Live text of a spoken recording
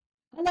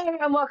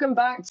and welcome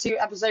back to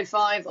episode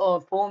 5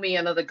 of Pour Me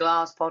Another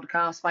Glass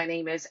podcast. My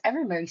name is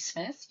Erin Mary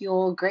Smith,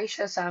 your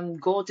gracious and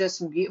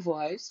gorgeous and beautiful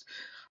host.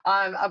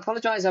 I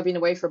apologize, I've been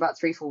away for about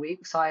 3-4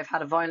 weeks. I've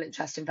had a violent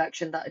chest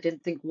infection that I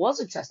didn't think was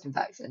a chest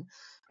infection,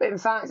 but in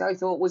fact I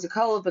thought was a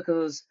cold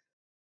because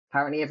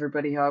apparently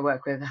everybody who I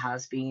work with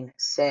has been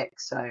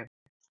sick. So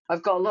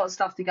I've got a lot of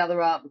stuff to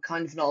gather up,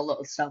 kind of not a lot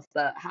of stuff,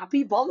 but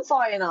happy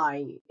bonfire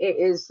night. It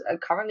is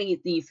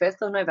currently the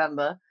 5th of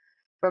November.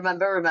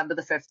 Remember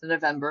the 5th of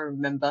November.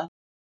 Remember,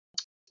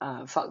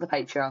 fuck the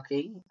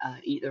patriarchy,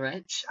 eat the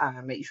rich,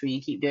 make sure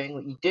you keep doing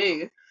what you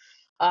do.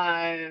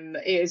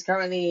 It is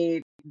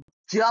currently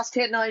just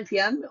hit 9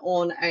 p.m.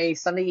 on a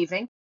Sunday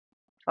evening.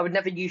 I would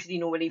never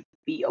normally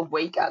be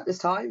awake at this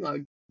time. I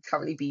would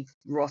currently be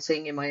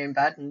rotting in my own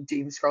bed and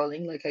doom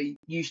scrolling like I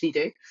usually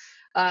do.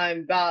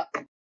 But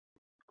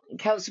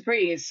Kel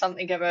Supreme is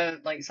something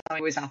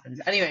always happens.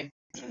 Anyway,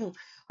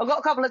 I've got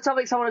a couple of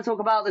topics I want to talk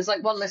about. There's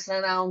like one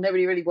listener now.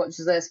 Nobody really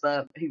watches this,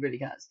 but who really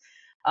cares?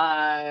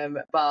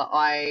 But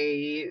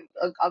I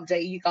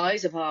update you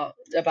guys about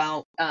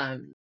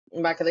Magaluf,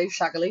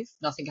 Shagaloof.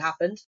 Nothing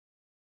happened.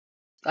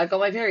 I got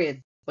my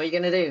period. What are you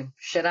gonna do?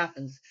 Shit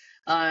happens.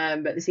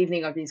 But this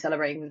evening I've been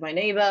celebrating with my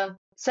neighbour,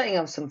 setting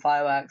up some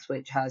fireworks,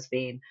 which has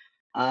been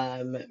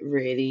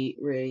really,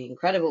 really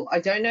incredible. I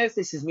don't know if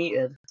this is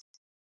muted.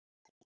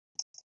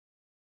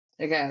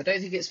 Okay, I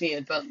don't think it's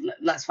muted, but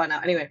let's find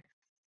out. Anyway,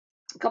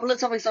 a couple of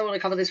topics I want to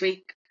cover this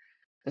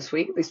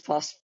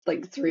past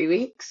like 3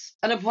 weeks.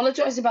 And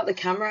apologise about the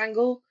camera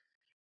angle.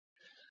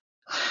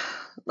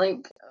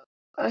 Like,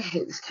 I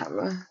hate this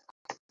camera.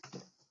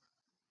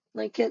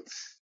 Like,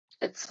 it's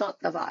not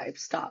the vibe.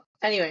 Stop.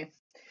 Anyway,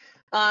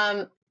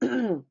 I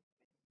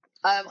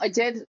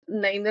did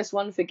name this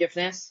one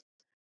Forgiveness.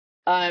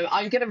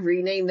 I'm gonna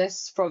rename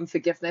this from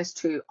Forgiveness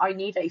to I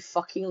Need a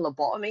Fucking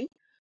Lobotomy.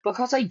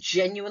 Because I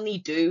genuinely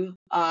do.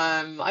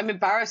 I'm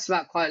embarrassed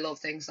about quite a lot of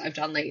things that I've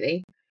done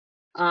lately.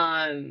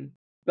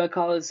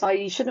 Because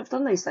I shouldn't have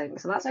done those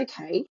things, and that's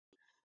okay.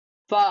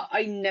 But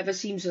I never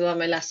seem to learn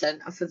my lesson,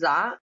 and for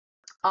that,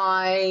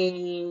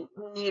 I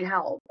need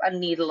help and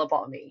need a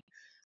lobotomy.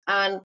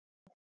 And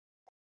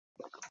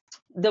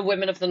the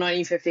women of the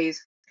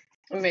 1950s,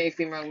 I may have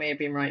been wrong, may have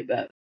been right,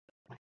 but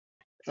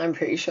I'm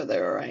pretty sure they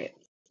were right.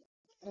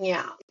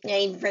 Yeah,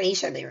 I'm pretty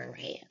sure they were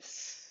right.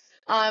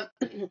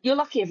 You're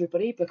lucky,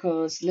 everybody,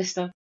 because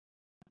listener,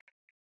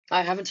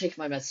 I haven't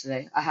taken my meds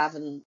today. I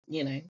haven't,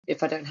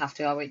 if I don't have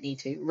to, I won't need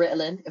to.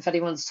 Ritalin, if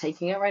anyone's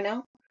taking it right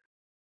now,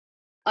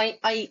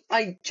 I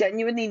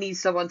genuinely need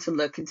someone to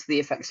look into the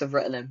effects of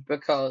Ritalin,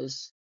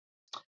 because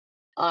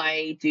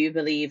I do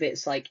believe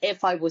it's like,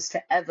 if I was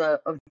to ever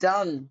have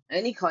done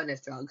any kind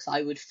of drugs,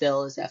 I would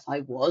feel as if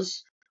I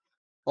was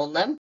on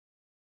them.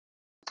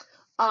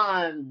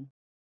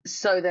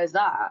 So there's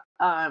that.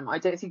 I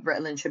don't think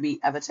Ritalin should be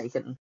ever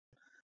taken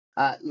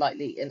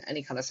lightly in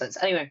any kind of sense.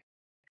 Anyway,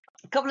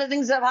 a couple of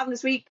things that have happened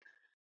this week.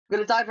 I'm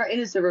going to dive right in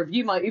is to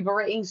review my Uber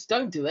ratings.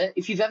 Don't do it.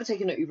 If you've ever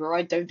taken an Uber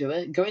ride, don't do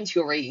it. Go into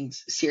your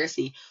ratings.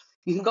 Seriously.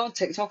 You can go on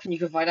TikTok and you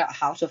can find out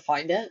how to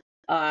find it.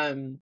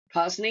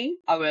 Personally,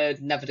 I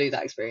would never do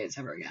that experience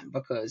ever again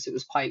because it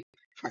was quite,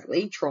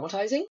 frankly,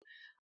 traumatizing.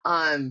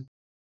 Like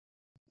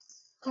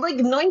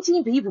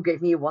 19 people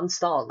gave me a 1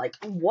 star. Like,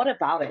 what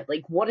about it?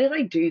 Like, what did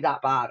I do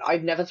that bad?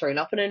 I've never thrown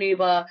up in an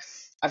Uber.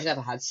 I've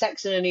never had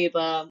sex in an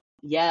Uber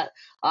yet.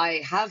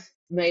 I have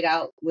made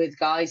out with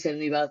guys in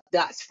an Uber.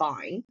 That's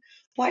fine.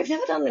 But I've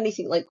never done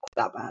anything like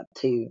that bad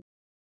to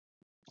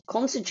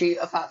constitute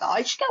a fact that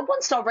I should get a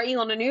 1 star rating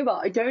on an Uber.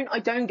 I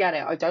don't get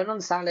it. I don't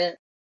understand it.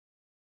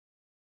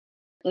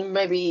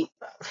 Maybe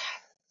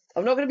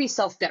I'm not going to be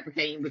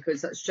self-deprecating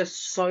because that's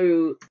just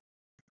so,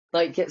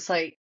 like, it's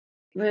like,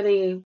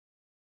 really,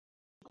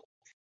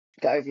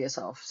 get over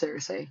yourself,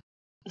 seriously.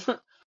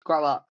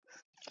 Grow up.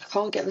 I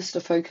can't get this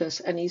to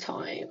focus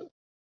anytime.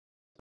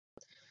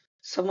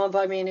 Someone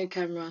buy me a new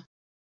camera.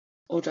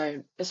 Or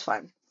don't. It's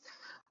fine.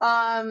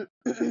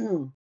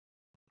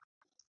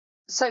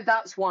 So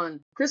that's one.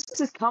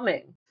 Christmas is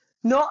coming.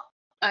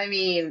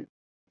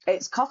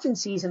 It's cuffing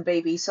season,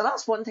 baby. So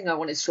that's one thing I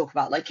wanted to talk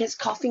about. Like, it's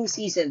cuffing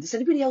season. Does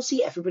anybody else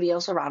see everybody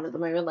else around at the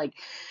moment? Like,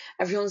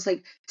 everyone's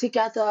like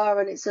together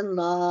and it's in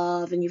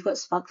love, and you've got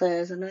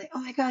smugglers and like,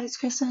 oh my god, it's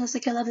Christmas.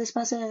 Like, I love this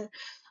person.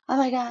 Oh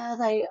my god,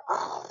 like,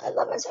 oh, I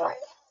love it so much.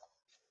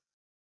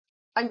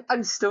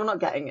 I'm still not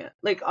getting it.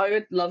 Like, I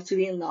would love to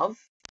be in love.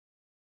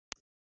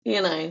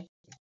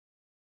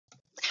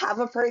 Have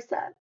a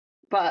person.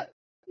 But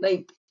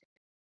like,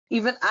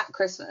 even at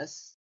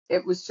Christmas,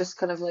 it was just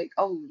kind of like,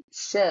 oh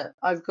shit,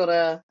 I've got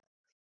to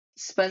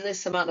spend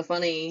this amount of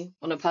money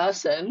on a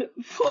person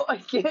for a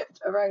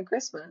gift around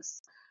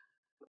Christmas.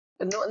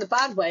 And not in a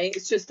bad way,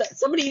 it's just that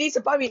somebody needs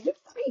to buy me a new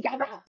fucking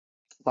camera.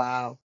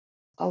 Wow.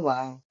 Oh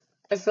wow.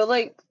 I feel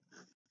like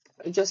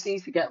I just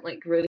need to get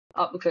like really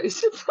up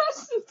close and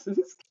personal to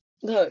this.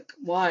 Look,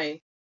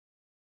 why?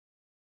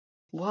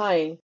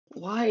 Why?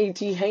 Why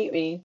do you hate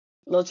me,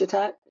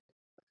 Logitech?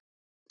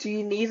 Do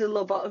you need a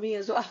lobotomy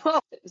as well?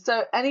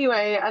 So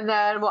anyway, and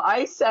then what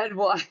I said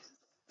was,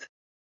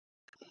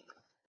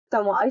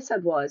 then what I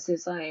said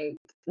is like,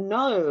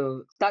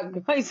 no,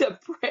 that guy's a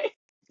prick.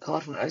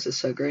 God, my eyes are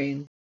so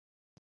green.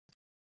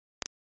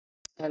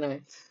 I know.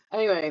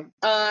 Anyway,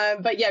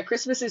 but yeah,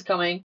 Christmas is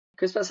coming.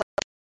 Christmas,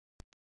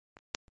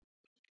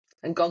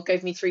 and God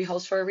gave me 3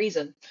 holes for a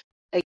reason.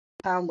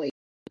 £8 weight.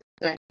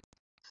 Anyway,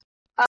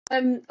 I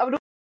would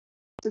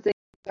also think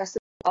best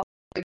of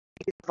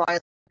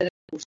violent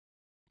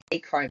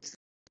hate crimes.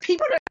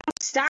 People don't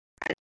understand.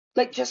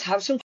 Like, just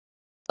have some.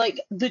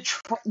 Like the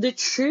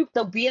troop.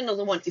 There'll be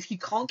another one. If you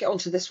can't get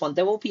onto this one,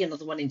 there will be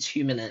another one in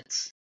 2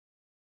 minutes.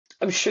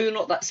 I'm sure you're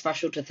not that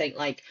special to think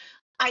like,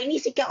 I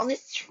need to get on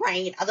this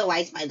train,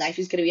 otherwise my life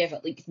is going to be over.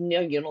 Like, no,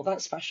 you're not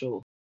that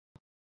special.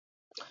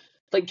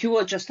 Like, you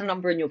are just a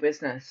number in your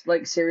business.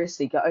 Like,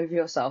 seriously, get over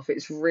yourself.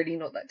 It's really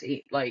not that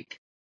deep. Like,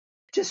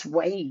 just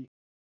wait.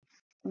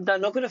 They're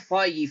not going to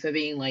fire you for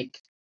being like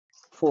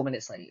 4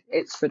 minutes late.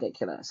 It's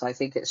ridiculous. I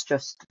think it's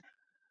just.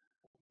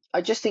 I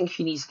just think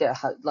you need to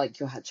get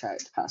your head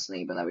checked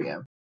personally. But there we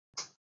go.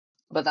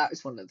 But that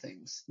is one of the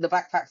things. The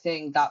backpack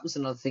thing, that was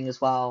another thing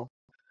as well.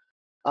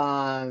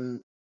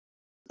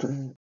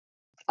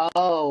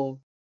 Oh,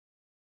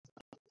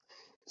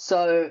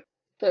 so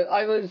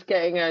I was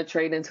getting a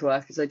train into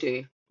work as I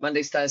do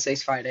Mondays,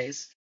 Thursdays,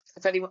 Fridays.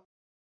 If anyone,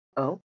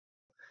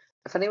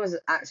 if anyone's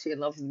actually in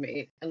love with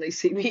me and they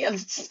see me at the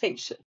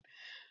station,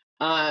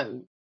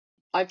 I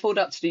pulled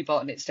up to do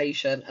Barton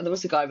station and there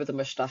was a guy with a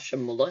moustache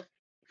and mullet.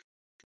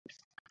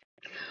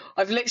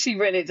 I've literally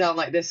written it down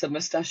like this: a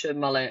moustache and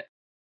mullet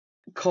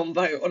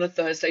combo on a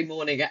Thursday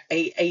morning at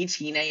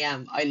 8:18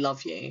 a.m. I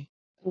love you.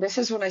 This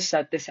is when I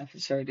said this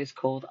episode is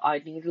called I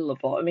Need a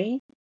Lobotomy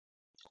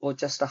or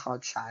Just a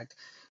Hard Shag.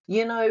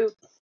 You know,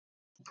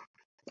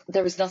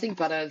 there is nothing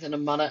better than a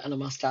mullet and a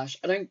mustache.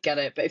 I don't get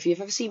it, but if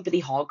you've ever seen Billy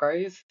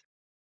Hargrove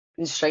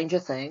in Stranger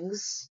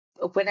Things,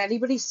 when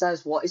anybody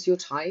says, what is your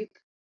type?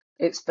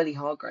 It's Billy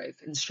Hargrove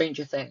in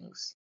Stranger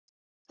Things.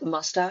 The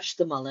mustache,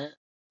 the mullet,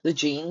 the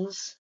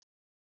jeans,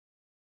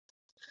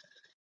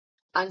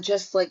 and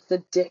just like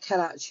the dickhead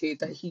attitude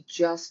that he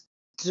just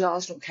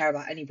does not care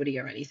about anybody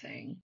or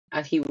anything.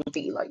 And he will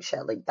be like,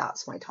 shit, like,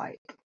 that's my type.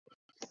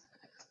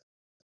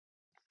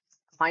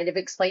 Kind of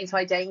explains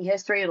my dating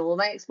history and all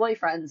my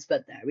ex-boyfriends,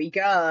 but there we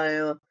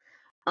go.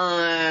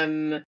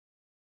 Oh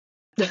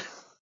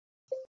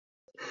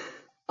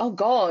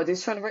God,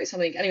 he's trying to write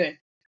something. Anyway,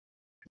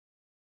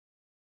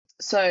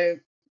 so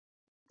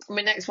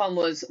my next one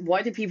was,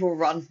 why do people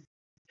run?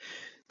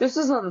 This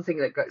is another thing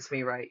that gets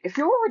me, right? If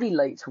you're already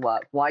late to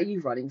work, why are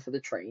you running for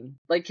the train?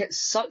 Like, it's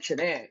such an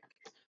ick.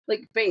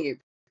 Like, babe.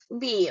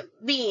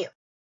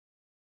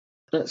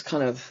 That's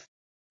kind of.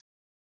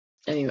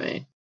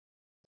 Anyway.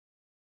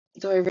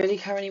 Do I really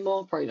care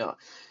anymore? Probably not.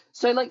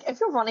 So, like, if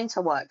you're running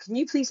to work, can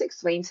you please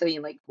explain to me,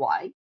 like,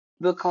 why?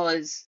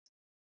 Because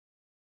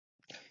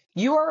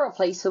you are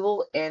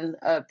replaceable in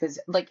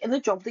in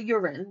the job that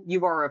you're in,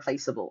 you are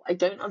replaceable. I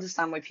don't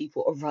understand why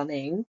people are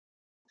running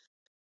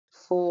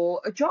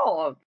for a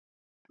job.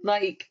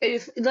 Like,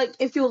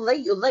 if you're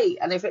late, you're late,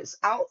 and if it's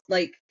out,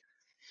 like,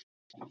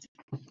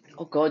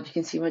 oh God, you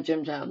can see my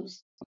gym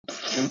jams.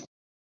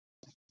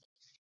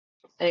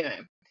 Anyway,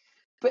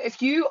 but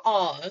if you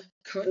are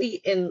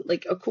currently in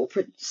like a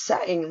corporate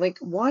setting, like,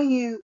 why are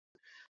you,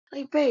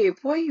 like, babe,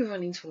 why are you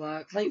running to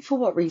work? Like, for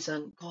what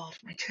reason? God,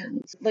 my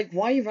chins. Like,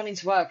 why are you running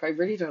to work? I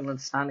really don't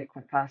understand it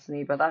quite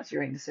personally, but that's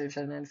your own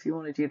decision. And if you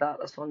want to do that,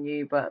 that's on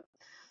you. But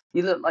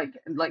you look like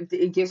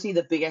it gives me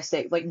the biggest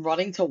ick. Like,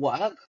 running to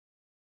work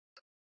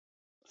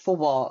for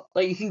what?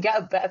 Like, you can get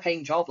a better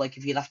paying job, like,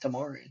 if you left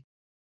tomorrow.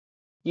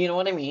 You know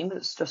what I mean?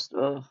 It's just,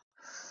 ugh.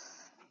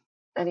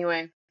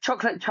 Anyway,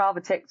 chocolate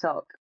chava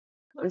TikTok.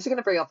 I'm just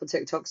gonna bring up a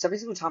TikTok because every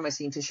single time I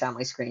seem to share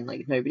my screen,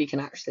 like, nobody can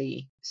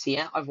actually see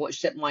it. I've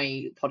watched it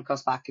my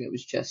podcast back and it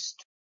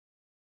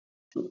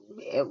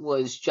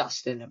was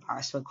just an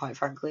embarrassment, quite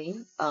frankly.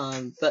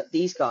 But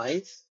these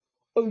guys,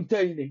 oh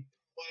daily,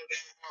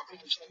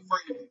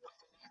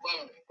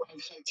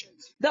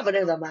 never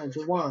know that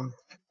manager one.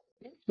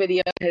 This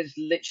video has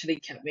literally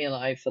kept me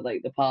alive for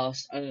like the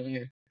past, I don't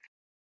know,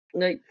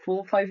 like 4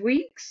 or 5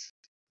 weeks.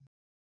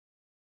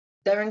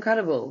 They're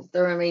incredible.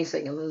 They're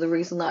amazing, and they're the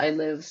reason that I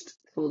lived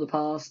for the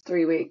past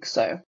 3 weeks.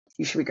 So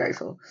you should be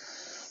grateful.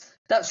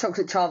 That's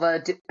chocolate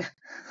chava.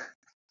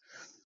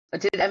 I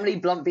did Emily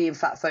Blunt being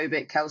fat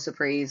phobic, Kel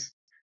Surprise,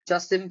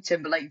 Justin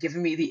Timberlake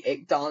giving me the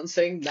ick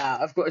dancing. Nah,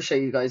 I've got to show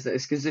you guys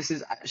this because this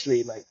is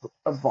actually like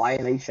a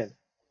violation.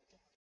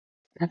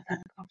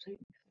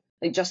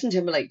 Like Justin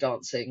Timberlake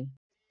dancing.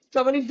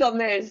 Somebody's done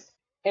this.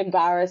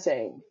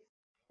 Embarrassing.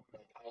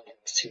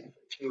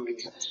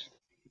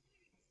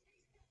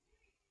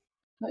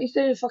 Like, he's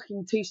doing a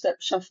fucking 2-step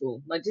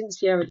shuffle. Like, didn't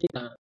Sierra do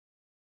that?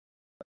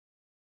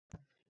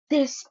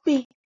 This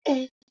beat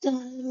is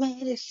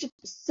automated, super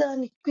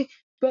sunny, quick,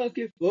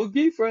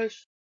 funky,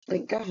 fresh.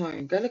 Like, go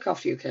home, go look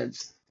after your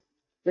kids.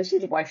 This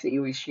is the wife that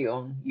you always cheat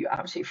on, you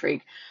absolute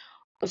freak.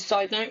 A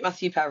side note,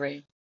 Matthew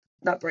Perry.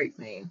 That broke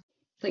me.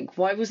 Like,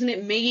 why wasn't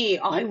it me?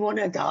 I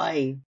wanna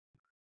die.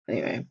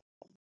 Anyway.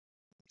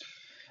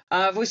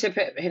 I've also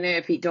put in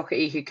here Pete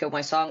Doherty who killed my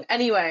song.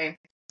 Anyway,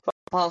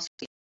 past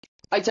week.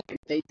 I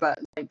don't think, but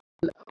like,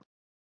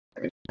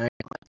 I don't know,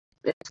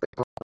 it's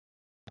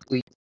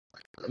week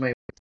at the moment.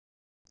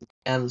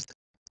 And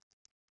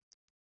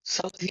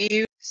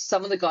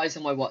some of the guys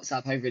on my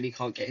WhatsApp, I really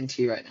can't get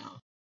into right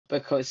now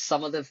because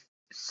some of the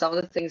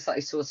things that I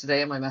saw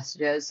today in my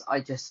messages,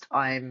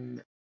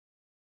 I'm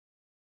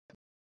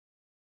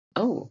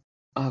oh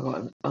I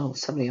got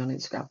somebody on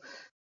Instagram.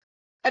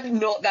 I'm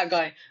not that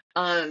guy.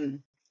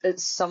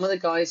 It's some of the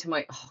guys who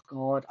might, oh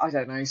God, I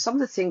don't know. Some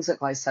of the things that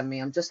guys send me,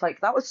 I'm just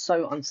like, that was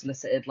so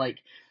unsolicited. Like,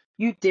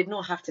 you did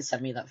not have to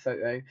send me that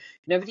photo.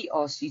 Nobody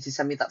asked you to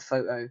send me that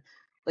photo.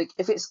 Like,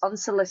 if it's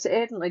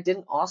unsolicited and I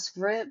didn't ask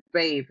for it,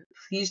 babe,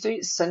 please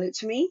don't send it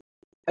to me.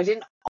 I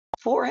didn't ask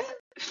for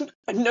it.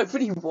 And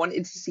nobody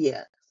wanted to see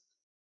it.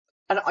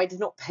 And I did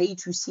not pay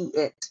to see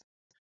it.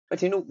 I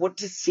do not want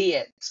to see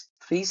it.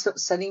 Please stop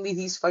sending me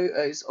these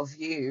photos of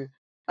you.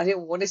 I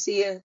didn't want to see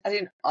it. I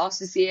didn't ask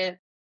to see it.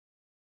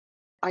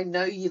 I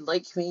know you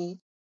like me.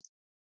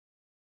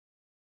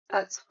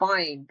 That's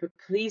fine, but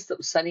please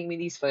stop sending me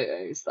these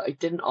photos that I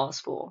didn't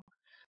ask for.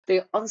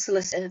 They're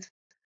unsolicited,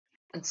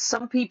 and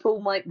some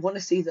people might want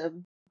to see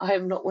them. I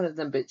am not one of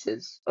them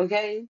bitches,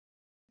 okay?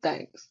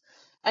 Thanks.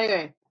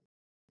 Anyway,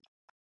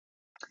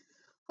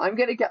 I'm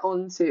gonna get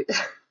on to.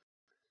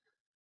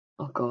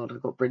 Oh God,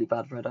 I've got really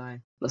bad red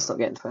eye. Let's not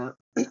get into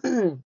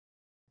it.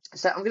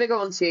 So I'm gonna go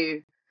on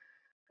to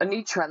a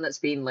new trend that's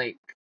been like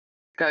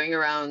going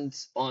around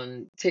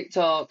on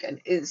TikTok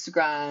and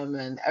Instagram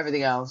and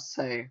everything else.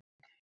 So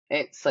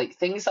it's like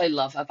things I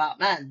love about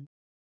men.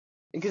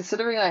 And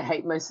considering I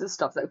hate most of the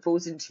stuff that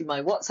falls into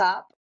my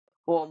WhatsApp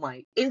or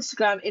my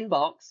Instagram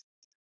inbox,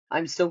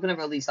 I'm still gonna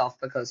roll these off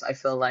because I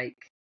feel like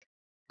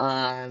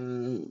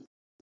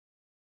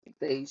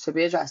they should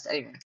be addressed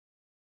anyway.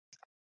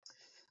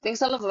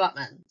 Things I love about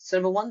men. So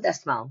number one, their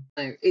smell.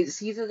 No,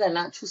 it's either their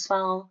natural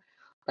smell,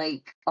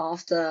 like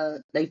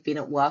after they've been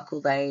at work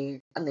all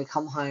day and they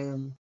come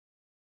home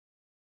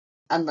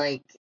and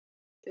like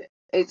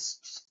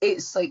it's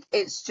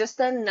just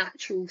their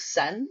natural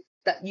scent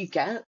that you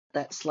get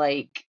that's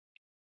like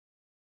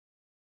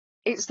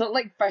it's not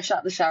like fresh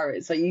out the shower,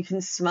 it's like you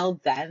can smell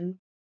them.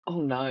 Oh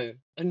no,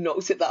 I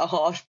knocked it that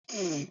hard.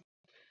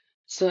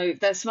 So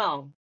their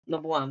smell,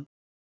 number one.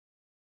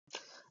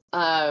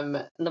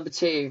 Number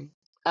two,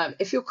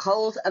 if you're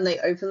cold and they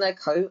open their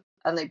coat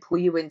and they pull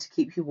you in to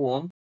keep you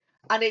warm,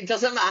 and it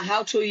doesn't matter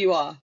how tall you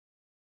are,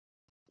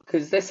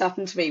 because this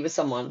happened to me with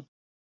someone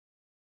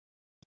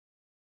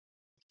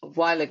a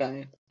while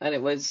ago, and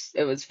it was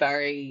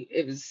very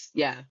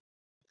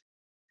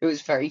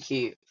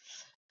cute.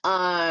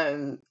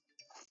 Um,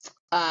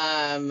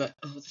 oh,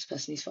 this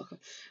person needs fuck.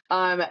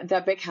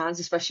 Their big hands,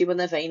 especially when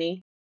they're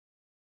veiny.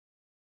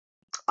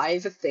 I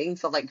have a thing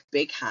for like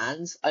big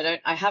hands. I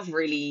have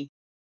really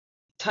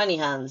tiny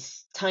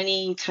hands,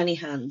 tiny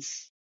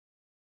hands,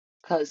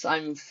 because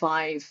I'm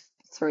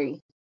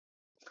 5'3".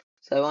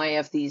 So I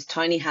have these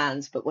tiny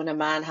hands, but when a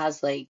man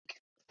has like,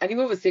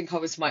 anyone would think I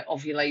was my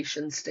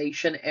ovulation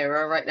station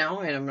era right now,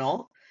 and I'm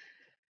not.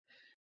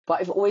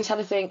 But I've always had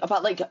a thing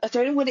about like, I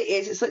don't know what it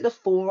is. It's like the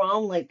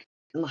forearm, like,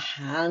 and the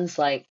hands,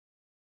 like,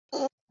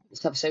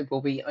 this episode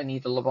will be, I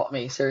need a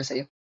lobotomy,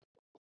 seriously.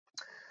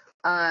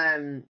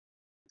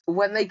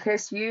 When they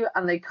kiss you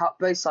and they cut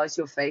both sides of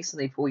your face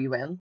and they pull you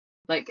in,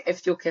 like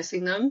if you're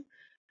kissing them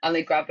and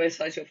they grab both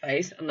sides of your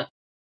face and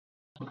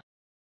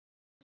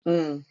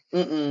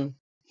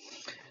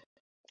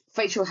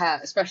facial hair,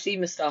 especially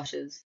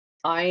moustaches.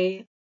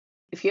 If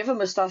you have a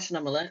moustache and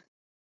a mullet,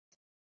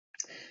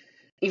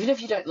 even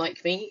if you don't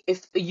like me,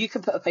 if you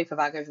can put a paper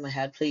bag over my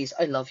head, please.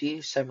 I love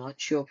you so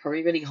much. You're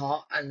probably really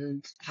hot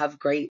and have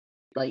great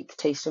like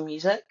taste in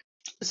music.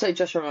 So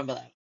just remember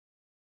that.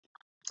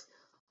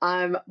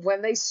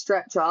 When they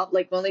stretch up,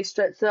 like when they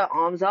stretch their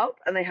arms up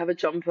and they have a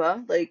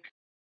jumper, like,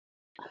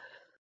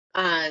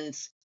 and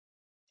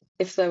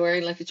if they're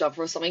wearing like a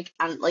jumper or something,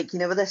 and like you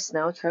know where their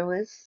snail trail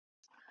is,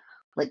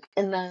 like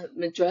in the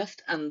midriff,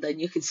 and then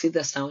you can see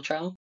their snail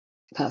trail.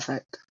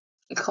 Perfect.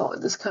 I can't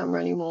with this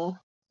camera anymore.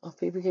 Oh,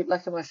 people keep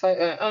liking my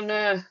photo. Oh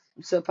no,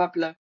 I'm so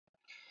popular.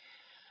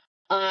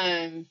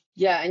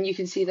 Yeah, and you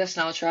can see their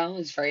snail trail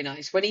is very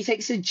nice. When he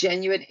takes a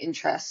genuine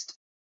interest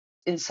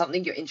in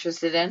something you're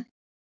interested in,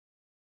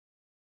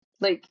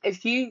 like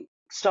if you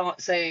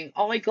start saying,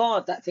 "Oh my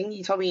God, that thing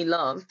you told me you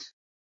loved,"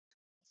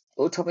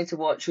 or told me to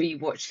watch, or you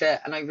watched it,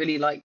 and I really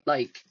like,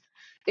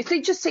 if they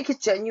just take a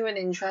genuine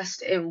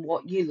interest in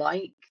what you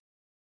like,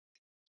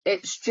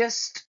 it's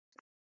hits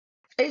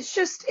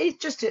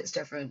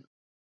different.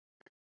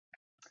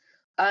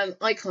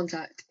 Eye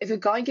contact. If a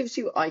guy gives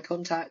you eye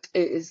contact,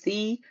 it is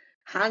the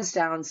hands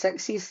down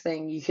sexiest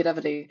thing you could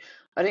ever do.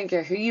 I don't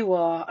care who you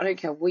are. I don't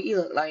care what you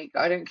look like.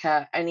 I don't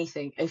care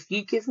anything. If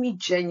you give me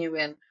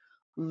genuine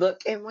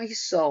look in my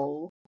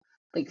soul,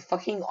 like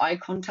fucking eye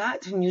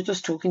contact, and you're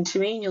just talking to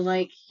me and you're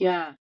like,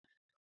 yeah,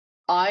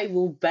 I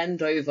will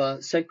bend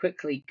over so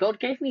quickly. God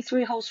gave me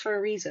 3 holes for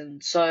a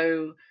reason.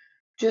 So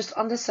just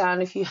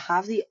understand if you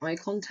have the eye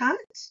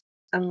contact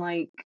and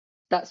like,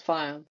 that's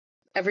fine.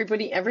 Every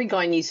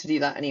guy needs to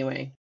do that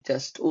anyway,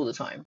 just all the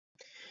time.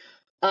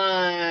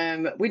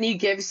 When he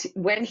gives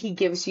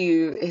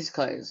you his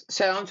clothes.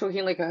 So I'm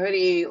talking like a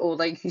hoodie, or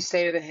like you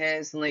stay over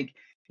his and like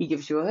he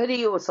gives you a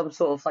hoodie or some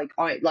sort of like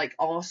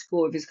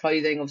article of his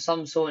clothing of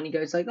some sort, and he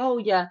goes like, oh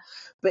yeah.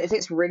 But if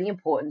it's really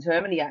important to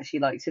him and he actually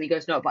likes it, he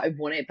goes, no, but I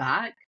want it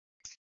back.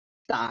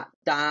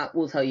 That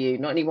will tell you,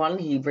 not only one,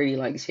 he really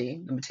likes you.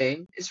 Number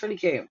two, it's really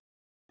cute.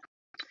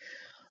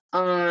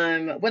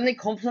 When they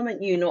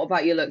compliment you, not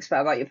about your looks, but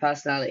about your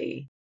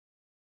personality.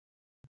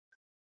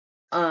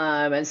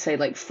 And say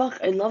like, fuck,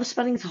 I love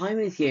spending time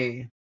with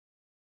you.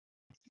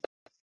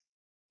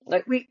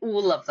 Like we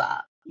all love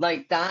that.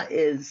 Like that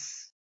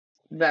is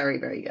very,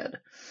 very good.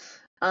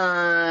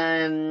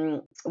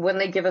 When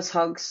they give us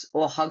hugs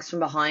or hugs from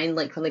behind,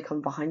 like when they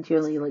come behind you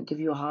and they like give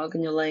you a hug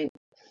and you're like,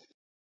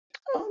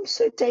 oh, I'm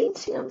so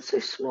dainty, I'm so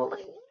small.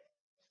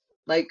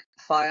 Like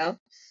fire.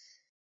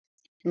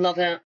 Love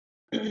it.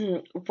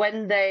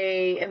 When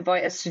they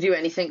invite us to do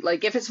anything,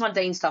 like if it's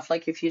mundane stuff,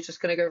 like if you're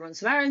just gonna go run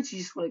some errands, you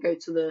just want to go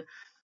to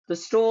the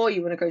store,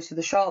 you want to go to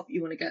the shop,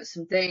 you want to get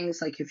some things,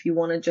 like if you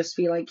want to just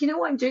be like, you know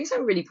what, I'm doing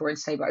something really boring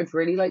today, but I'd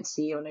really like to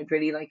see you and I'd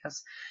really like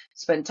us to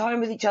spend time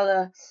with each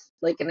other,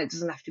 like, and it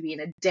doesn't have to be in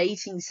a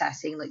dating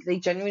setting, like they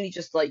genuinely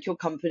just like your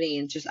company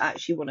and just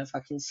actually want to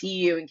fucking see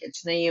you and get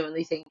to know you, and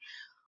they think,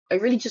 I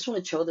really just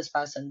want to chill with this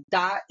person.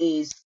 That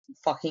is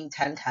fucking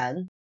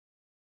 10/10.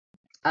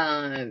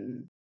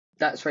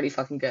 That's really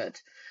fucking good.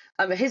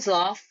 His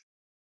laugh,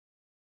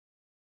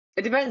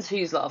 it depends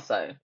whose laugh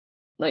though.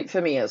 Like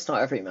for me, it's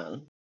not every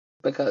man,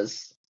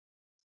 because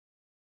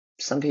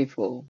some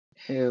people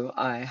who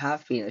I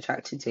have been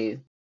attracted to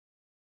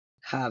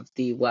have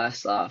the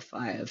worst laugh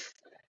I have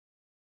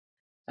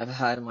ever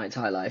heard in my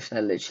entire life.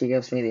 That literally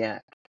gives me the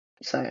ick.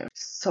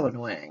 So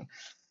annoying.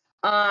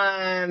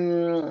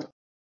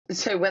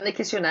 So when they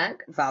kiss your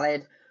neck,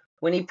 valid.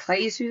 When he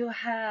plays with your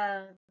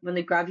hair, when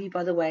they grab you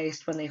by the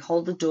waist, when they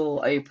hold the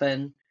door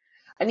open,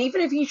 and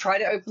even if you try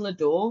to open the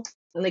door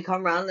and they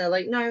come around, they're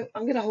like, no,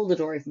 I'm gonna hold the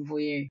door open for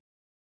you.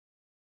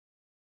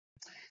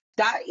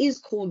 That is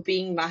called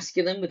being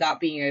masculine without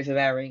being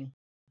overbearing.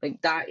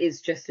 Like that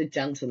is just a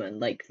gentleman.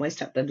 Like my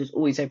stepdad would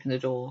always open the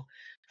door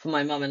for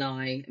my mum and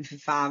I, and for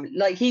family.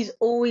 Like he's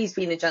always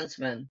been a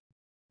gentleman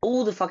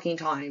all the fucking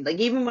time. Like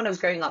even when I was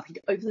growing up,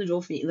 he'd open the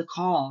door for me in the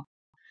car.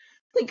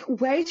 Like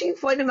where do you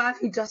find a man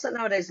who does that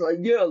nowadays? Like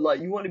yeah, like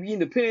you want to be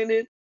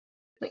independent.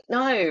 Like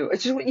no, I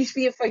just want you to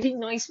be a fucking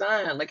nice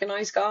man, like a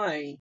nice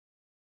guy.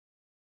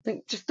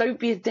 Like just don't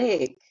be a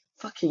dick.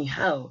 Fucking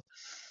hell.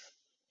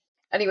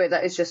 Anyway,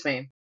 that is just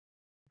me.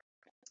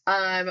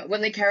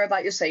 When they care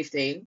about your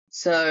safety.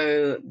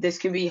 So this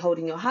can be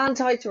holding your hand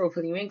tighter or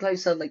pulling you in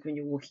closer, like when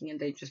you're walking in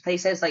dangerous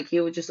places. Like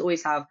he will just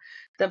always have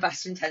the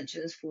best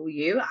intentions for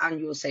you and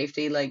your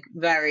safety. Like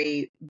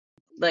very,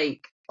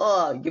 like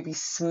oh, you'll be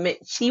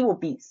she will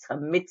be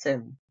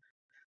smitten,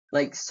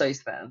 like so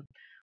smitten.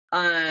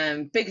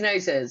 Big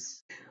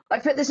noses. I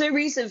bet there's no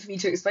reason for me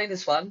to explain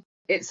this one.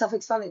 It's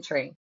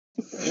self-explanatory.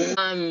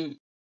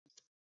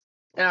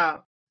 Yeah,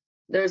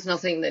 there is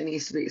nothing that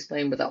needs to be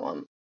explained with that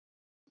one.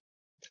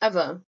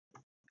 Ever.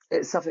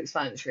 It's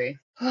self-explanatory.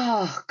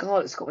 Oh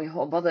God, it's got me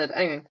hot and bothered.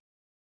 Anyway,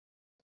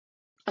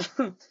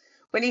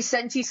 when he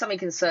sends you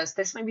something and says,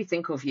 "This made me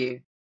think of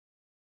you,"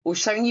 or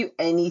showing you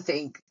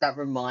anything that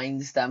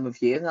reminds them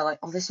of you, and they're like,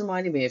 "Oh, this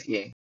reminded me of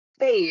you."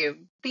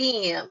 Bam,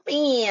 bam,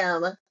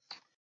 bam.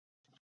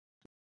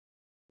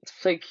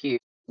 So cute.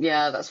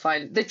 Yeah, that's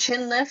fine. The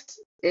chin lift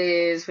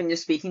is when you're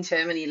speaking to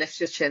him and he lifts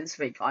your chin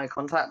to make eye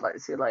contact. Like,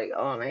 so you're like,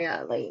 "Oh my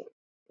God, like,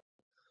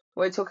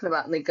 what are you talking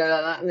about?" And they go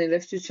like that and they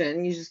lift your chin.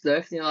 And you just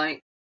look and you're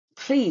like,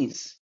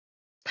 "Please,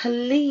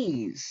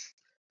 please."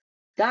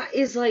 That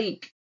is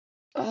like,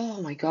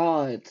 oh my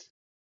God.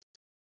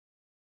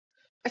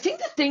 I think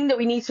the thing that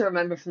we need to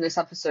remember from this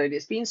episode,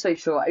 it's been so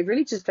short, I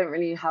really just don't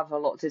really have a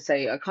lot to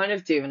say. I kind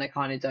of do and I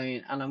kind of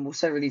don't. And I'm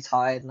also really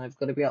tired and I've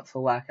got to be up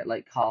for work at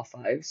like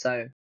 5:30.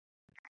 So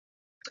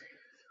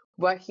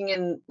working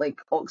in like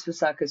Oxford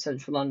Circus,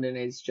 Central London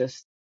is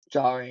just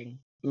jarring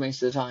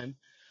most of the time.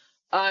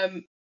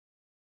 Um,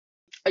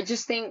 I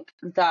just think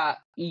that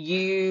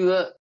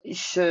you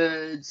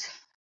should.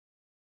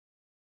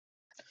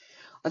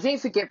 I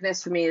think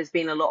forgiveness for me has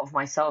been a lot of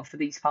myself for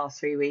these past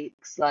 3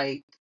 weeks.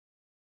 Like,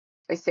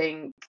 I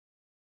think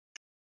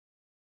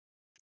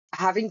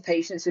having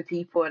patience with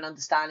people and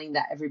understanding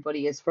that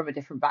everybody is from a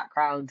different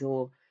background,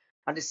 or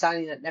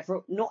understanding that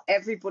not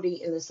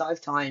everybody in this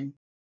lifetime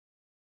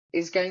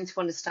is going to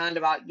understand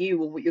about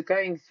you or what you're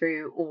going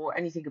through or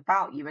anything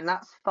about you, and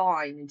that's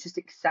fine, and just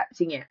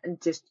accepting it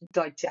and just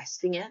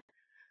digesting it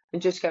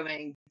and just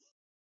going,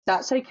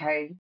 that's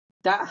okay,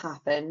 that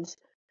happened,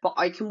 but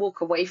I can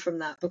walk away from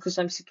that because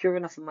I'm secure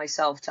enough in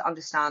myself to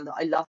understand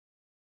that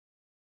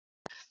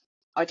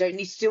I don't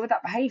need to deal with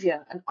that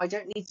behavior and I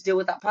don't need to deal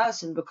with that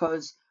person,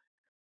 because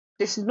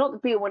this is not the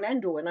be all and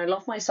end all, and I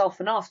love myself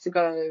enough to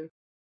go,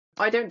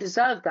 I don't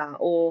deserve that,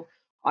 or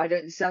I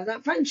don't deserve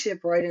that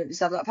friendship, or I don't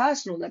deserve that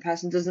person, or that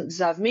person doesn't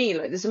deserve me.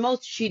 Like there's a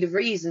multitude of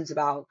reasons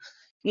about,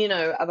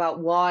 about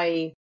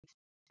why,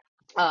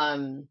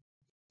 um,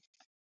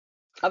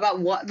 about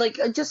what, like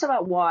just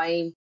about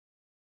why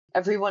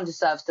everyone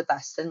deserves the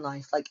best in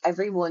life. Like,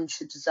 everyone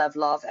should deserve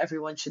love.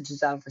 Everyone should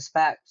deserve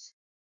respect.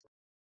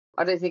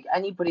 I don't think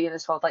anybody in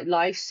this world, like,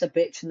 life's a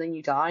bitch and then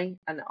you die.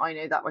 And I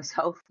know that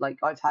myself. Like,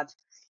 I've had,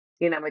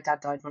 my dad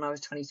died when I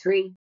was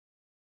 23.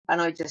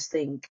 And I just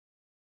think,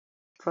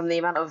 from the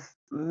amount of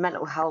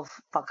mental health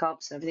fuck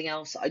ups and everything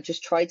else, I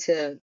just try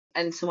to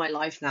enter my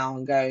life now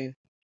and go,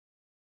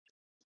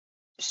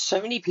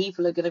 so many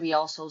people are going to be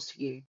assholes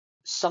to you.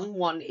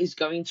 Someone is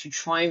going to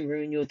try and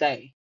ruin your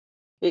day.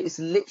 It's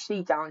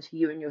literally down to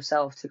you and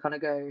yourself to kind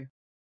of go,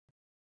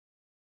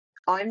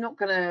 I'm not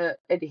going to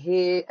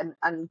adhere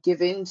and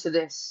give in to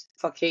this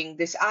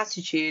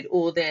attitude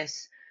or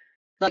this,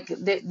 like,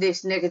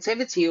 this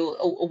negativity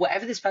or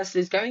whatever this person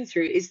is going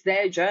through is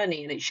their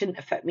journey, and it shouldn't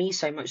affect me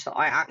so much that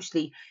I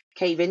actually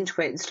cave into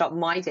it and start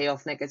my day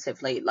off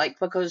negatively. Like,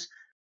 because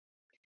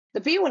the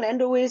be all and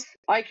end all is,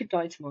 I could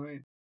die tomorrow.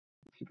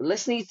 People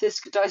listening to this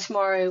could die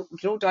tomorrow. We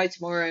can all die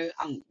tomorrow.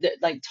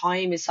 Like,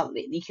 time is something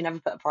that you can never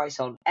put a price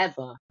on,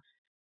 ever.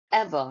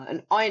 Ever.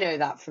 And I know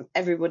that from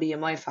everybody in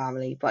my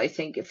family. But I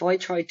think if I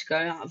tried to go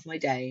out of my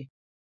day,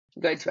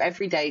 go to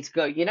every day to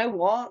go, you know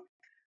what?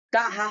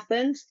 That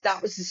happened.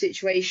 That was the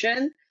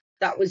situation.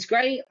 That was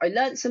great. I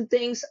learned some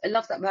things. I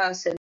love that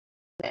person.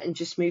 And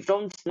just moved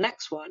on to the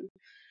next one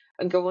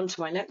and go on to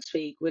my next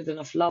week with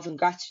enough love and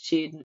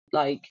gratitude,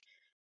 like,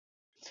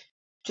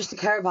 just to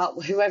care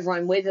about whoever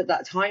I'm with at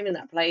that time in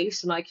that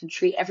place. And I can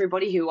treat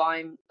everybody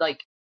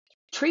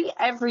treat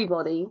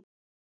everybody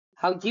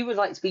how you would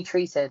like to be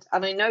treated.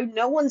 And I know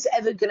no one's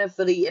ever going to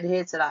fully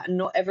adhere to that. And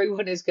not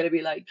everyone is going to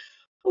be like,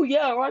 oh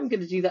yeah, I'm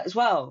going to do that as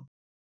well.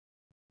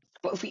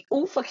 But if we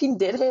all fucking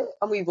did it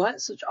and we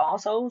weren't such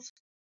assholes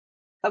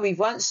and we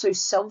weren't so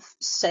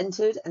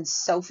self-centered and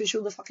selfish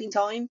all the fucking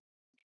time,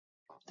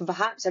 then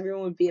perhaps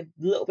everyone would be a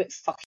little bit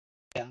fucking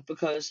happier,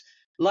 because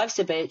life's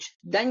a bitch,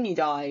 then you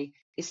die,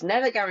 it's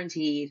never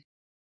guaranteed.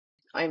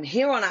 I'm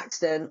here on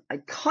accident. I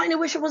kind of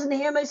wish I wasn't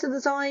here most of the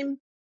time.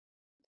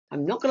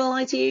 I'm not going to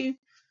lie to you,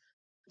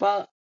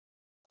 but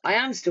I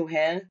am still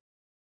here.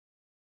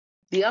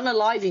 The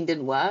unaliving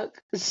didn't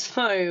work,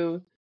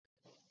 so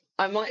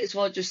I might as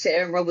well just sit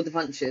here and roll with the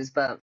punches.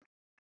 But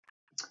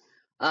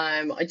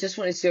I just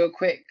wanted to do a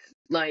quick,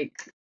 like,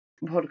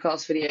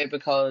 podcast video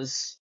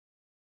because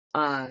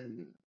I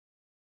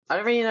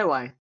don't really know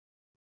why.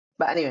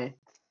 But anyway,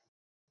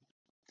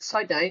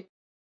 side note,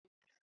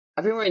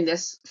 I've been wearing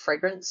this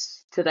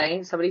fragrance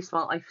today. Somebody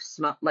said I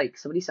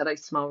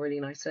smell really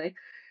nice today.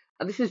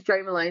 And this is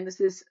Jo Malone. This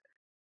is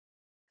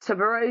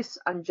Tuberose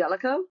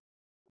Angelica.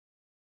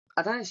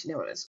 I don't actually know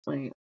what it is.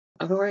 Wait,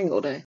 I've been wearing it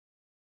all day.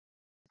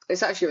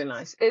 It's actually really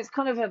nice. It's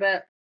kind of a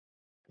bit.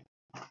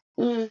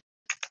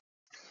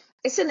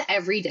 It's an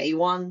everyday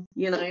one,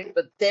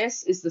 but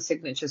this is the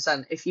signature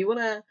scent. If you want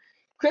to,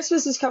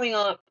 Christmas is coming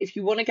up. If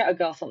you want to get a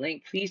girl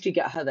something, please do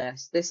get her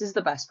this. This is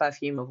the best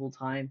perfume of all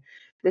time.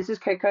 This is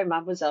Coco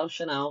Mademoiselle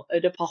Chanel Eau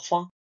de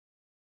Parfum.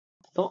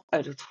 Not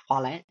Eau de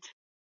Toilette.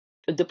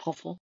 Eau de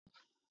Parfum.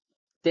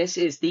 This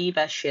is the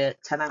best shit.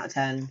 10 out of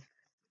 10.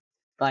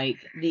 Like,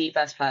 the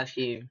best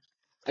perfume.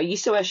 I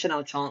used to wear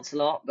Chanel Chance a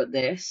lot, but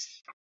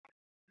this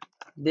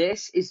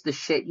is the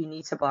shit you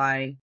need to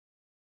buy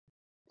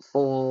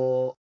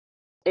for...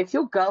 If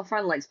your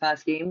girlfriend likes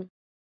perfume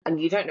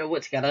and you don't know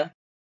what to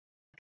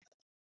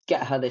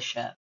get her this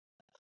shit.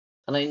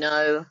 And I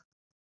know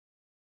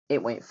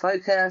it won't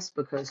focus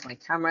because my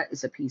camera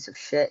is a piece of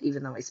shit,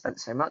 even though I spent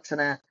so much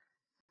on it.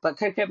 But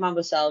Coco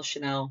Mademoiselle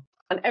Chanel,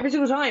 and every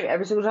single time,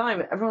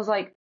 everyone's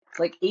like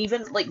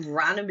even like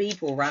random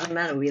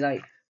men will be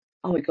like,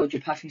 "Oh my god,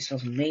 your perfume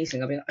smells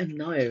amazing." I'll be like, "I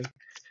know,"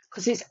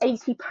 because it's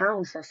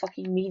 £80 for a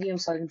fucking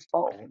medium-sized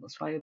bottle. That's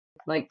why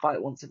I buy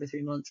it once every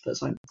 3 months. But it's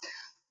fine.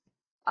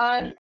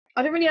 I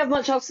don't really have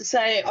much else to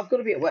say. I've got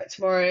to be at work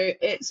tomorrow.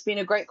 It's been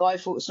a great Guy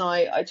Fawkes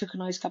night. I took a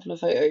nice couple of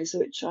photos,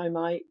 which I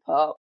might put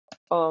up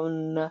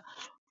on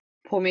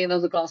Pour Me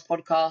Another Glass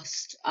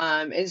podcast,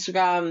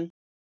 Instagram,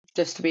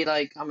 just to be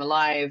like, I'm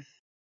alive.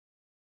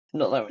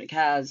 Not that anyone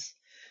cares.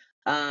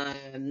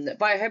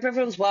 But I hope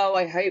everyone's well.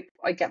 I hope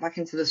I get back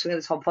into the swing of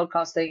this whole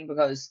podcast thing,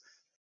 because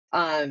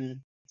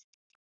some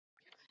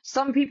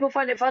people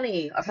find it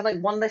funny. I've had like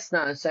one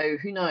listener, so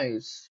who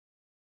knows?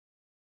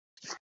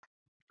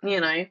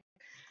 Also,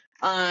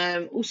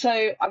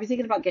 I've been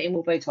thinking about getting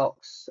more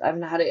Botox. I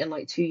haven't had it in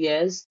like 2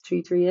 years,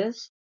 3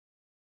 years.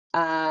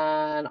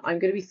 And I'm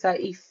going to be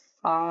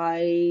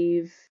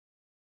 35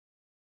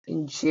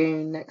 in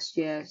June next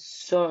year.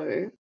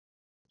 So,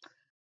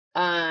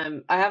 I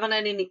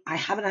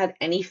haven't had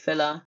any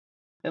filler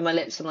in my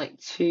lips in like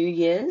 2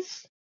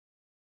 years.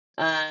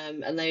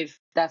 And they're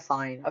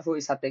fine. I've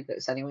always had big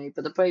lips anyway,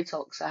 but the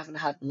Botox I haven't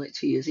had in like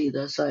 2 years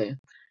either. So,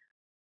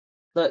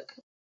 look,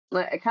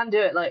 like, I can do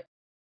it, like,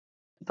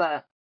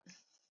 but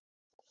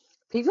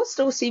people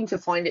still seem to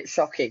find it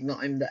shocking that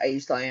I'm the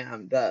age that I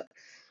am, but,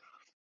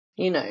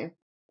 I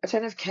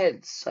don't have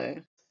kids, so...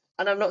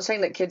 And I'm not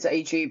saying that kids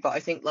age you, but I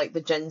think, like,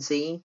 the Gen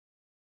Z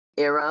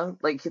era,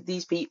 like,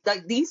 these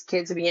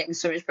kids have been getting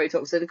so much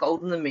Botox, they look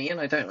older than me,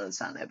 and I don't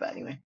understand it, but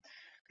anyway.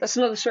 That's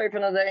another story for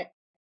another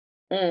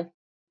day.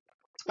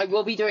 I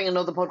will be doing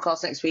another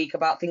podcast next week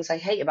about things I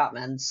hate about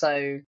men.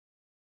 So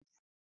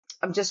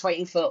I'm just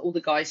waiting for all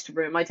the guys to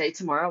ruin my day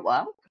tomorrow at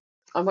work.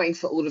 I'm waiting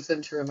for all of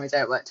them to ruin my day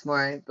at work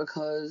tomorrow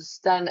because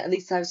then at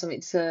least I have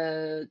something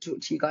to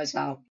talk to you guys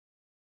about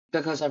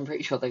because I'm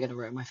pretty sure they're going to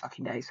ruin my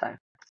fucking day. So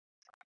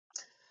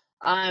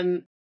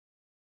um,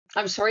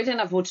 I'm sorry I didn't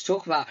have more to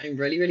talk about. I'm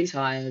really, really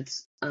tired.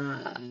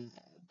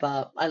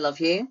 But I love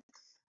you.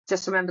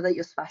 Just remember that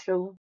you're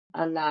special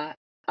and that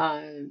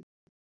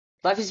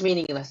life is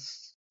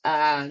meaningless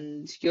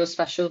and you're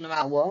special no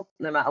matter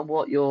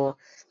what your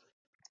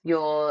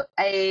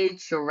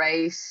age, your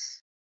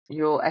race,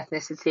 your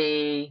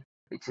ethnicity,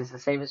 which is the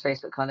same as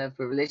race, but kind of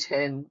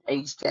religion,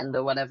 age,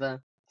 gender,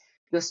 whatever.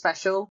 You're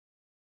special,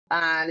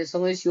 and as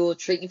long as you're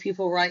treating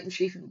people right and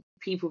treating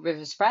people with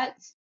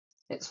respect,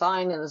 it's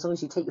fine. And as long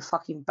as you take your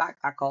fucking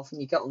backpack off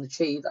and you get on the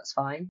tube, that's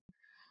fine.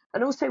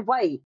 And also,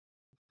 wait,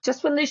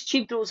 just when those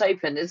tube doors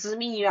open, it doesn't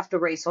mean you have to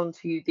race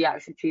onto the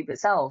actual tube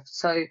itself.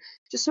 So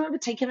just remember,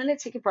 take a minute,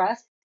 take a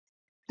breath.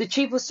 The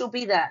tube will still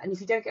be there, and if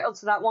you don't get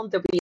onto that one,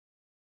 there'll be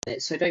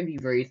it. So don't be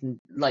rude and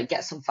like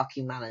get some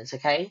fucking manners,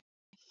 okay?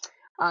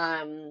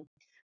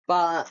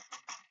 But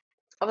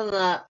other than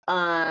that,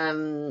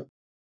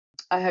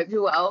 I hope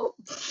you're well,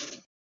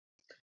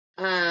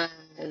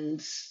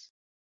 and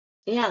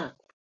yeah,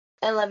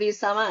 I love you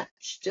so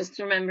much. Just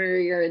remember,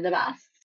 you're the best.